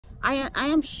I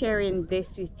am sharing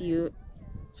this with you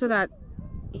so that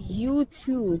you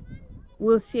too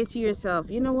will say to yourself,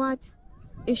 you know what?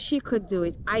 If she could do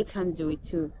it, I can do it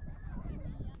too.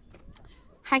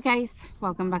 Hi guys,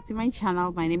 welcome back to my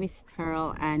channel. My name is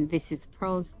Pearl and this is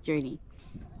Pearl's Journey.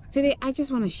 Today I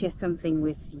just want to share something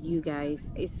with you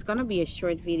guys. It's gonna be a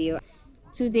short video.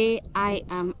 Today I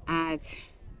am at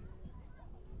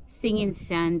Singing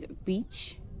Sand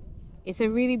Beach. It's a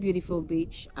really beautiful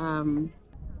beach.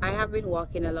 I have been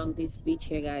walking along this beach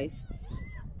here, guys,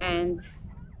 and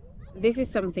this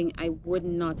is something I would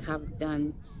not have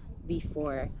done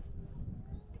before.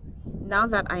 Now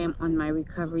that I am on my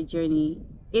recovery journey,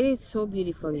 it is so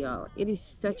beautiful, y'all. It is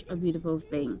such a beautiful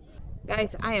thing.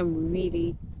 Guys, I am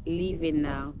really leaving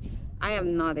now. I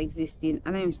am not existing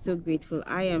and I am so grateful.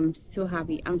 I am so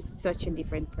happy. I'm such a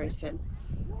different person.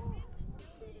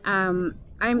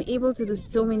 I'm able to do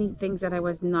so many things that I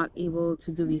was not able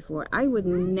to do before. I would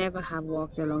never have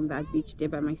walked along that beach there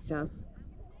by myself.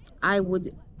 I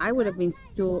would have been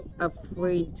so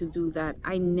afraid to do that.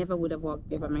 I never would have walked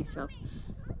there by myself.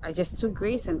 I just took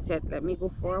Grace and said, let me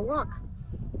go for a walk.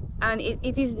 And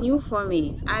it is new for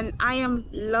me and I am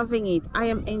loving it. I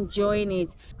am enjoying it.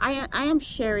 I am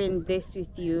sharing this with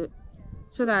you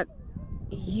so that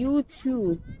you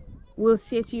too will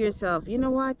say to yourself, you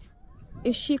know what?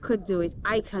 If she could do it,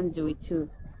 I can do it too.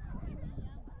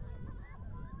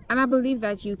 And I believe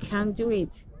that you can do it.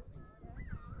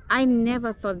 I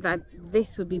never thought that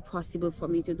this would be possible for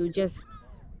me to do. Just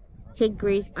take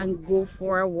Grace and go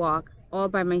for a walk all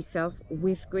by myself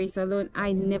with Grace alone.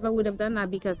 I never would have done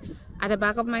that because at the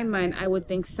back of my mind, I would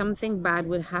think something bad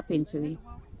would happen to me.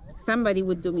 Somebody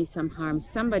would do me some harm.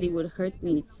 Somebody would hurt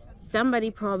me.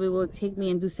 Somebody probably will take me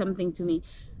and do something to me.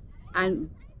 And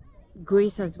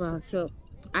Grace as well. So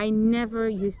I never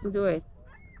used to do it.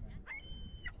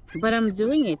 But I'm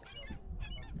doing it.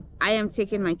 I am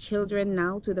taking my children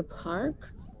now to the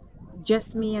park.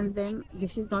 Just me and them.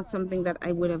 This is not something that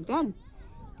I would have done.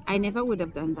 I never would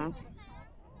have done that.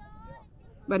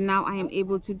 But now I am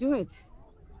able to do it.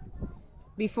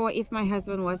 Before, if my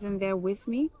husband wasn't there with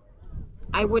me,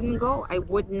 I wouldn't go. I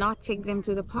would not take them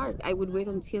to the park. I would wait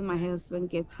until my husband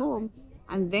gets home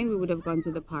and then we would have gone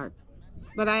to the park.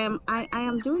 But I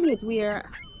am doing it. We are,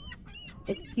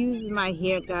 excuse my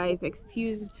hair guys,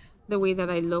 excuse the way that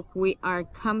I look. We are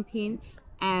camping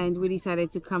and we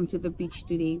decided to come to the beach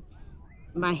today.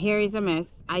 My hair is a mess.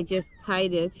 I just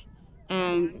tied it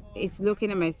and it's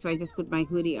looking a mess, so I just put my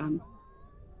hoodie on.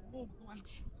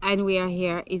 And we are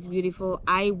here. It's beautiful.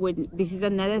 This is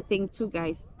another thing too,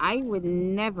 guys. I would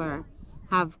never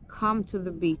have come to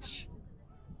the beach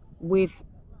with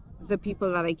the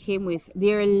people that I came with.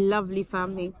 They're a lovely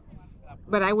family,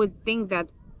 but I would think that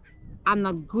I'm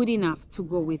not good enough to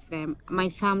go with them. My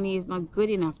family is not good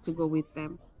enough to go with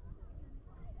them.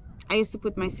 I used to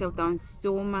put myself down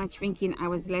so much, thinking I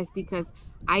was less because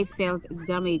I felt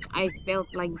damaged. I felt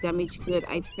like damaged good.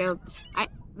 I felt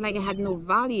like I had no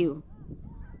value.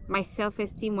 My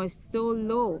self-esteem was so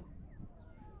low.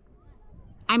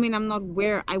 I mean, I'm not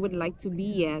where I would like to be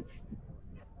yet,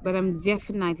 but I'm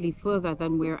definitely further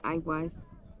than where I was.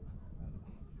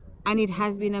 And it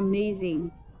has been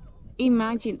amazing.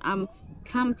 Imagine I'm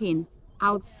camping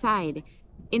outside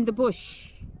in the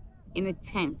bush in a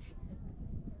tent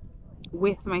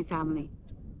with my family.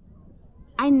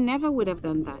 I never would have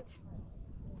done that.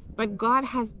 But God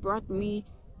has brought me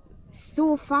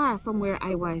so far from where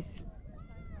I was.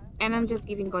 And I'm just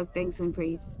giving God thanks and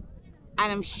praise.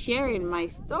 And I'm sharing my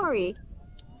story,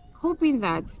 hoping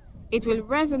that it will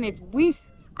resonate with,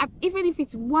 even if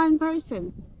it's one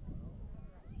person,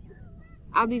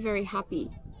 I'll be very happy.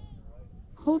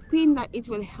 Hoping that it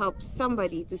will help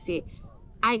somebody to say,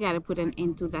 I gotta put an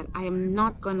end to that. I am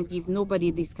not gonna give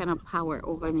nobody this kind of power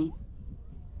over me.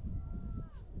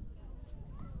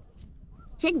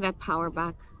 Take that power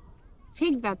back.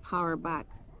 Take that power back.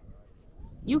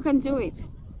 You can do it.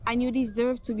 And you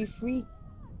deserve to be free.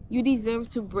 You deserve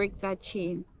to break that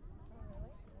chain.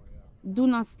 Do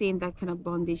not stay in that kind of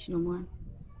bondage no more.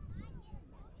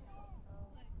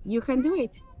 You can do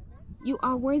it. You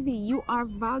are worthy. You are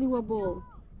valuable.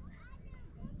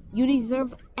 You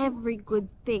deserve every good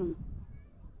thing.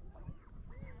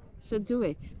 So do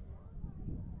it.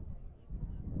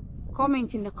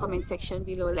 Comment in the comment section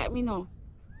below. Let me know.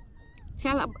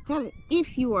 Tell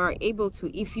if you are able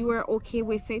to, if you are okay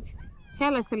with it.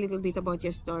 Tell us a little bit about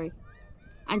your story.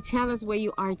 And tell us where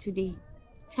you are today.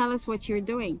 Tell us what you're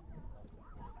doing.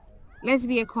 Let's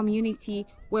be a community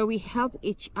where we help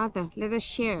each other. Let us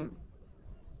share.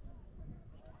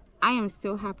 I am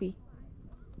so happy.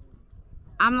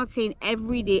 I'm not saying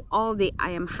every day, all day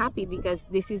I am happy, because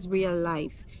this is real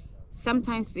life.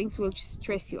 Sometimes things will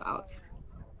stress you out,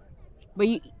 but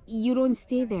you don't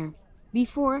stay there.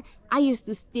 Before, I used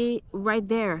to stay right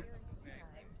there.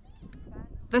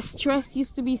 The stress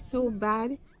used to be so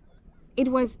bad. It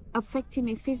was affecting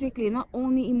me physically, not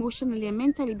only emotionally and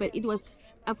mentally, but it was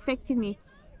affecting me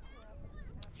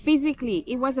physically.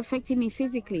 It was affecting me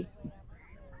physically.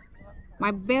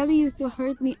 My belly used to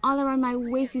hurt me. All around my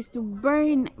waist used to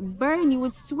burn. You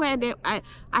would swear that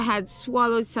I had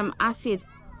swallowed some acid.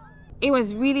 It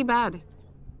was really bad.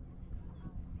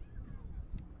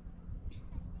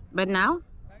 But now,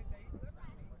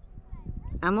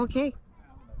 I'm okay.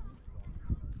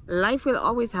 Life will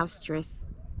always have stress.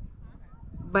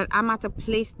 But I'm at a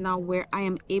place now where I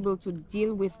am able to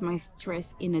deal with my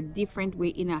stress in a different way,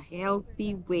 in a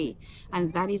healthy way.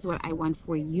 And that is what I want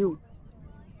for you.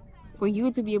 For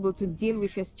you to be able to deal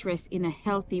with your stress in a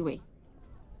healthy way.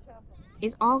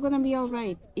 It's all going to be all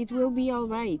right. It will be all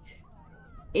right.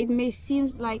 It may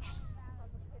seem like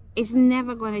it's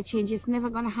never going to change. It's never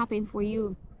going to happen for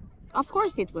you. Of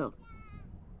course it will.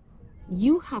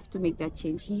 You have to make that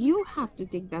change. You have to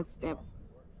take that step.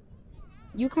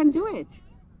 You can do it.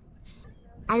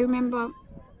 I remember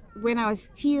when I was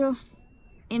still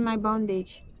in my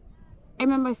bondage, I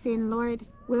remember saying, Lord,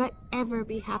 will I ever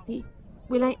be happy?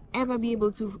 Will I ever be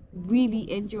able to really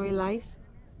enjoy life?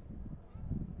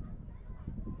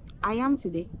 I am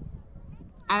today.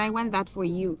 And I want that for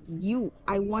you.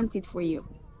 I want it for you.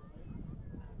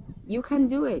 You can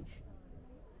do it.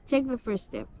 Take the first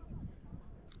step.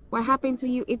 What happened to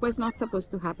you, it was not supposed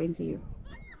to happen to you.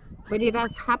 But it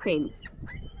has happened.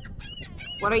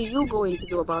 What are you going to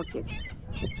do about it?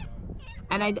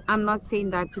 And I'm not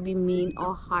saying that to be mean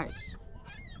or harsh.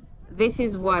 This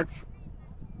is what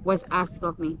was asked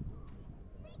of me.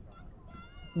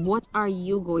 What are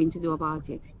you going to do about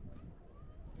it?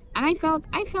 And I felt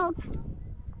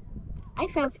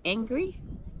angry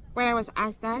when I was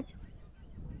asked that.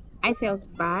 I felt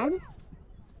bad.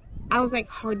 I was like,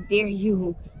 how dare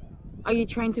you? Are you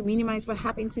trying to minimize what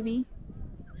happened to me?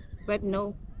 But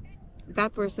no,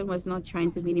 that person was not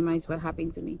trying to minimize what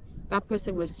happened to me. That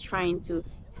person was trying to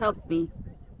help me.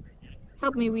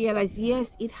 Help me realize,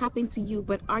 yes, it happened to you,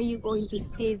 but are you going to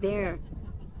stay there?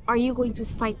 Are you going to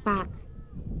fight back?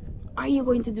 Are you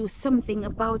going to do something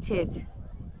about it?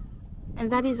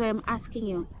 And that is why I'm asking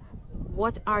you,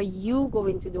 what are you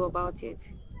going to do about it?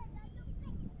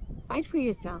 Fight for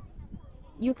yourself.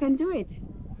 You can do it.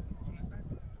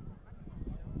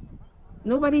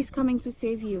 Nobody's coming to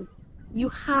save you. You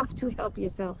have to help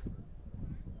yourself.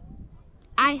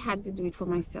 I had to do it for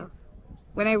myself.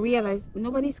 When I realized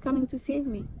nobody's coming to save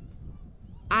me,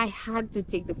 I had to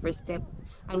take the first step.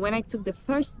 And when I took the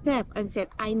first step and said,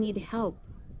 I need help,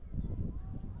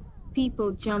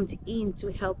 people jumped in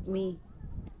to help me.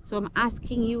 So I'm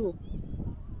asking you,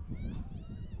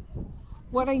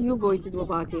 what are you going to do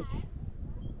about it?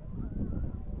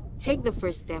 Take the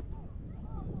first step.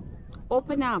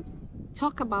 Open up.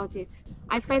 Talk about it.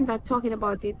 I find that talking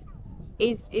about it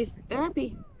is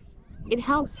therapy. It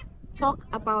helps. Talk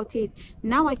about it.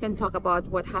 Now I can talk about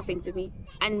what happened to me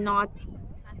and not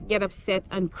get upset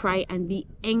and cry and be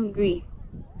angry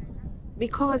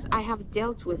because I have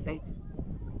dealt with it.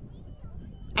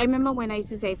 I remember when I used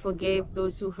to say, forgive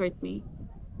those who hurt me.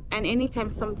 And anytime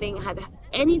something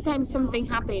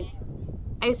happened,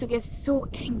 I used to get so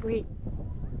angry.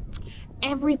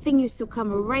 Everything used to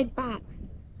come right back.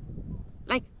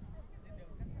 Like,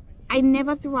 I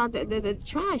never threw out the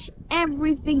trash.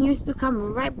 Everything used to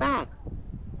come right back.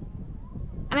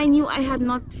 And I knew I had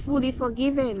not fully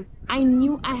forgiven. I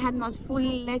knew I had not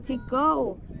fully let it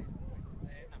go.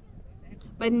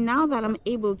 But now that I'm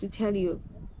able to tell you,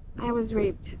 I was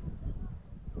raped,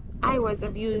 I was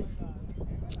abused.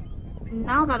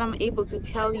 Now that I'm able to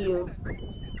tell you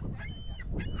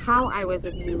how I was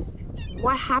abused,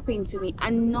 what happened to me,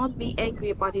 and not be angry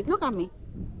about it. Look at me.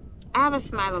 I have a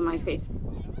smile on my face.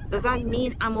 Does that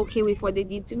mean I'm okay with what they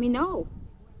did to me? No.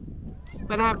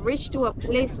 But I've reached to a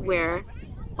place where,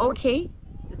 okay,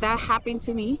 that happened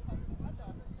to me,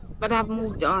 but I've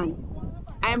moved on.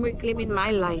 I am reclaiming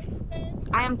my life.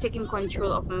 I am taking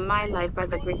control of my life by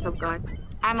the grace of God.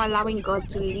 I'm allowing God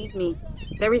to lead me.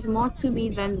 There is more to me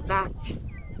than that.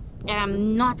 And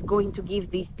I'm not going to give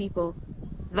these people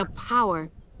the power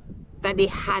that they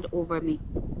had over me.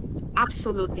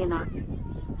 Absolutely not.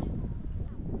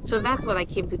 So that's what I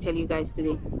came to tell you guys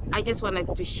today. I just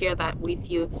wanted to share that with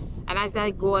you. And as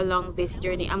I go along this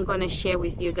journey, I'm going to share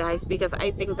with you guys because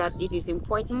I think that it is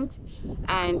important.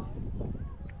 And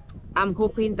I'm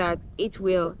hoping that it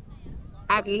will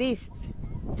at least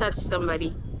touch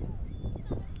somebody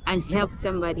and help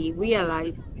somebody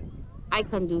realize I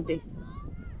can do this.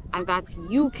 and that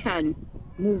you can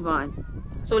move on.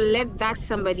 So let that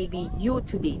somebody be you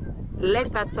today.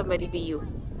 Let that somebody be you.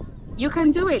 You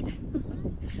can do it.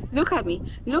 Look at me.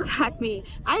 Look at me.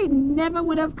 I never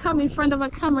would have come in front of a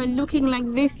camera looking like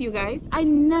this, you guys. I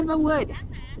never would.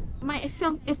 My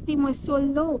self-esteem was so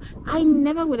low. I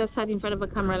never would have sat in front of a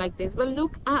camera like this. But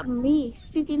look at me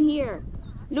sitting here.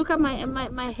 Look at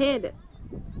my head.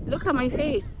 Look at my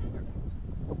face.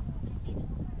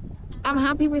 I'm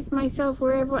happy with myself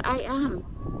wherever I am.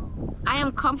 I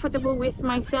am comfortable with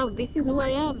myself. This is who I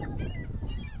am.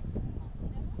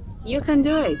 You can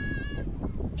do it.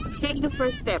 Take the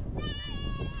first step.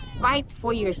 Fight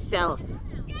for yourself.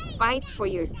 Fight for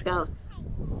yourself.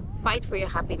 Fight for your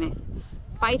happiness.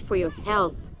 Fight for your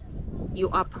health. You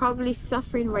are probably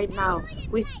suffering right now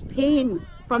with pain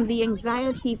from the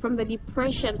anxiety, from the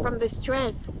depression, from the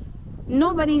stress.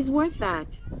 Nobody is worth that.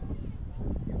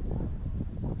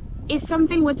 If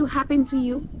something were to happen to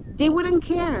you, they wouldn't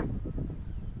care.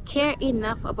 Care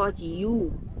enough about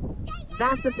you.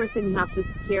 That's the person you have to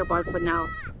care about for now.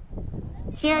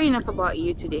 Care enough about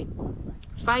you today.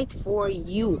 Fight for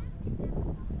you.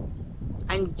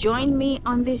 And join me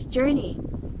on this journey.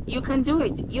 You can do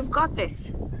it. You've got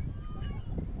this.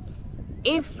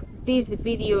 If this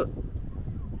video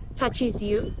touches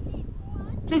you,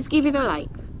 please give it a like.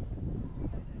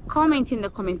 Comment in the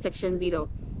comment section below.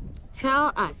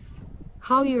 Tell us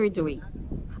how you're doing.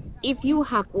 If you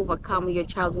have overcome your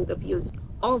childhood abuse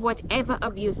or whatever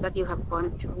abuse that you have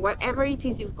gone through, whatever it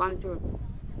is you've gone through,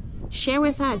 share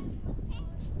with us.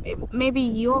 Maybe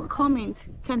your comment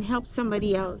can help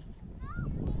somebody else.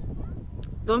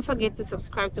 Don't forget to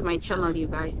subscribe to my channel, you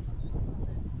guys.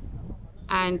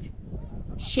 And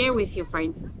share with your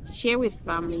friends. Share with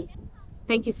family.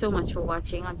 Thank you so much for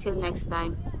watching. Until next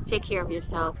time, take care of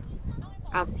yourself.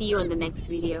 I'll see you on the next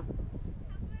video.